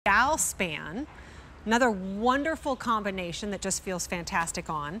Gal span. Another wonderful combination that just feels fantastic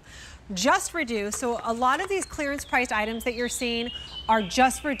on. Just reduced, so a lot of these clearance priced items that you're seeing are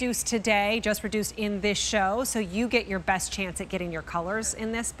just reduced today, just reduced in this show, so you get your best chance at getting your colors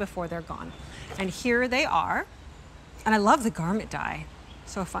in this before they're gone. And here they are. And I love the garment dye.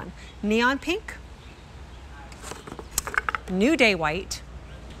 So fun. Neon pink. New Day white.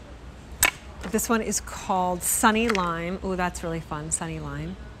 This one is called Sunny Lime. Oh, that's really fun, Sunny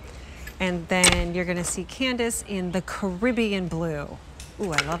Lime. And then you're gonna see Candace in the Caribbean blue.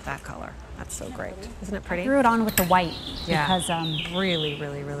 Ooh, I love that color. That's so great. Isn't it pretty? I threw it on with the white because really,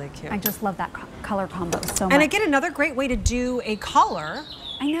 really, really cute. I just love that color combo so much. And again, another great way to do a collar.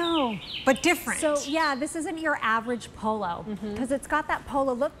 I know. But different. So yeah, this isn't your average polo because it's got that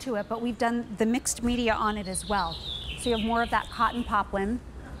polo look to it, but we've done the mixed media on it as well. So you have more of that cotton poplin,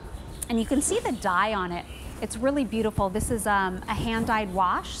 and you can see the dye on it. It's really beautiful. This is a hand-dyed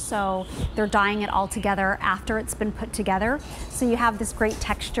wash, so they're dyeing it all together after it's been put together. So you have this great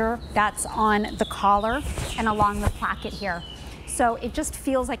texture that's on the collar and along the placket here. So it just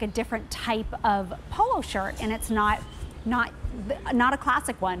feels like a different type of polo shirt, and it's not a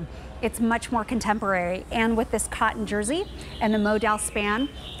classic one. It's much more contemporary. And with this cotton jersey and the modal span,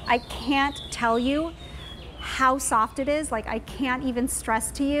 I can't tell you how soft it is. Like, I can't even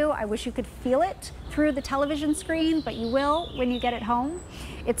stress to you. I wish you could feel it through the television screen, but you will when you get it home.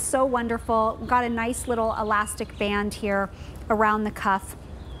 It's so wonderful. We've got a nice little elastic band here around the cuff,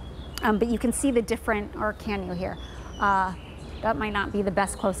 but you can see the different, or can you here? That might not be the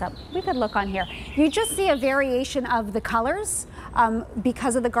best close-up. We could look on here. You just see a variation of the colors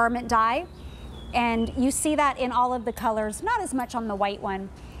because of the garment dye, and you see that in all of the colors, not as much on the white one,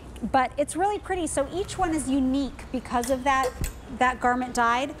 but it's really pretty. So each one is unique because of that garment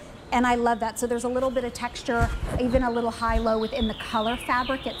dyed, and I love that. So there's a little bit of texture, even a little high-low within the color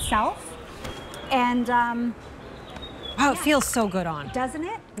fabric itself. And wow, it feels so good on. Doesn't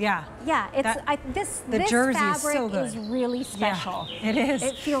it? Yeah. Yeah, this jersey fabric is so good. is really special. Yeah, it is.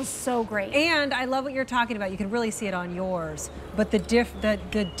 It feels so great. And I love what you're talking about. You can really see it on yours, but the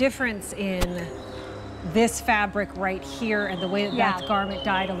difference in this fabric right here and the way that that's garment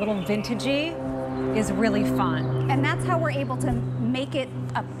dyed a little vintagey is really fun. And that's how we're able to make it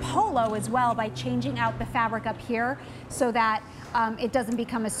a polo as well, by changing out the fabric up here so that it doesn't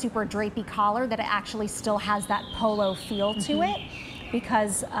become a super drapey collar, that it actually still has that polo feel to it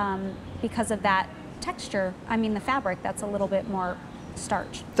because of that texture. I mean, the fabric that's a little bit more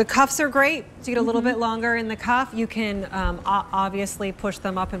starch. The cuffs are great. So you get a little bit longer in the cuff. You can obviously push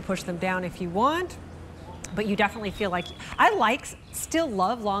them up and push them down if you want. But you definitely feel like, still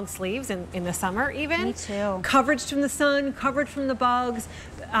love long sleeves in the summer even. Me too. Coverage from the sun, coverage from the bugs.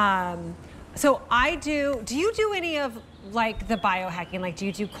 So do you do any of like the biohacking? Like, do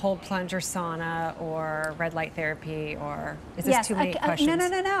you do cold plunge or sauna or red light therapy, or is this too many questions?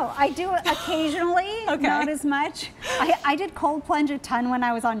 No. I do it occasionally, not as much. I did cold plunge a ton when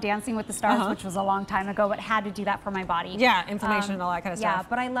I was on Dancing with the Stars, which was a long time ago, but had to do that for my body. Yeah, inflammation and all that kind of stuff. Yeah,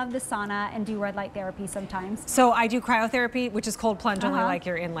 but I love the sauna and do red light therapy sometimes. So I do cryotherapy, which is cold plunge, only like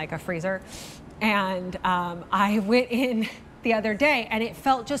you're in like a freezer. And I went in the other day and it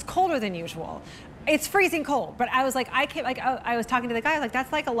felt just colder than usual. It's freezing cold, but I was like, I was talking to the guy, like,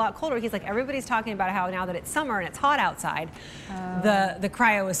 that's like a lot colder. He's like, everybody's talking about how now that it's summer and it's hot outside, the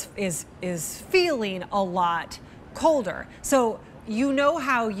cryo is feeling a lot colder. So you know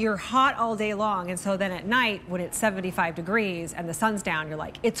how you're hot all day long, and so then at night when it's 75 degrees and the sun's down, you're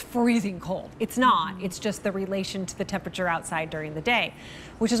like, it's freezing cold. It's not. It's just the relation to the temperature outside during the day,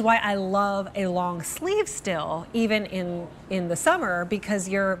 which is why I love a long sleeve still, even in the summer, because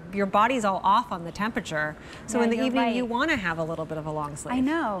your body's all off on the temperature. So in the evening, you want to have a little bit of a long sleeve. I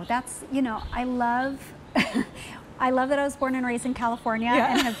know. That's, I love I love that I was born and raised in California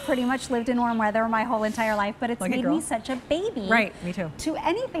and have pretty much lived in warm weather my whole entire life, but it's made me such a baby. Right, me too. To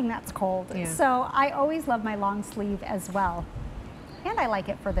anything that's cold. Yeah. So I always love my long sleeve as well. And I like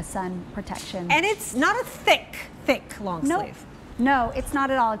it for the sun protection. And it's not a thick long sleeve. No, it's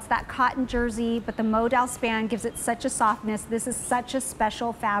not at all. It's that cotton jersey, but the modal span gives it such a softness. This is such a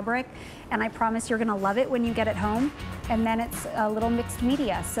special fabric, and I promise you're gonna love it when you get it home. And then it's a little mixed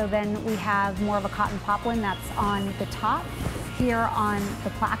media. So then we have more of a cotton poplin that's on the top, here on the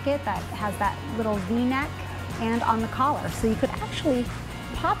placket that has that little V-neck, and on the collar. So you could actually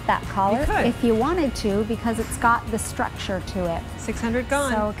pop that collar if you wanted to, because it's got the structure to it. 600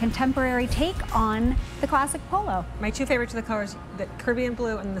 gone. So a contemporary take on the classic polo. My two favorites are the colors, the Caribbean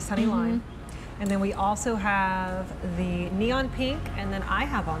blue and the Sunny Lime. And then we also have the neon pink, and then I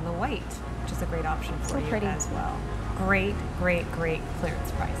have on the white, which is a great option for you as well. great, great, great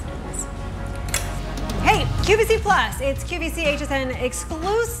clearance prices. Hey, QVC Plus, it's QVC HSN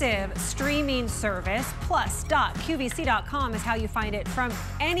exclusive streaming service. Plus.qvc.com is how you find it from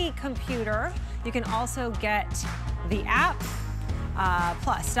any computer. You can also get the app,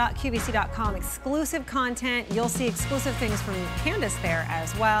 plus.qvc.com, exclusive content. You'll see exclusive things from Candace there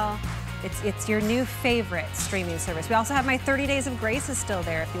as well. It's your new favorite streaming service. We also have my 30 Days of Grace is still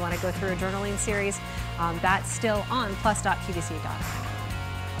there if you want to go through a journaling series. That's still on plus.qvc.com.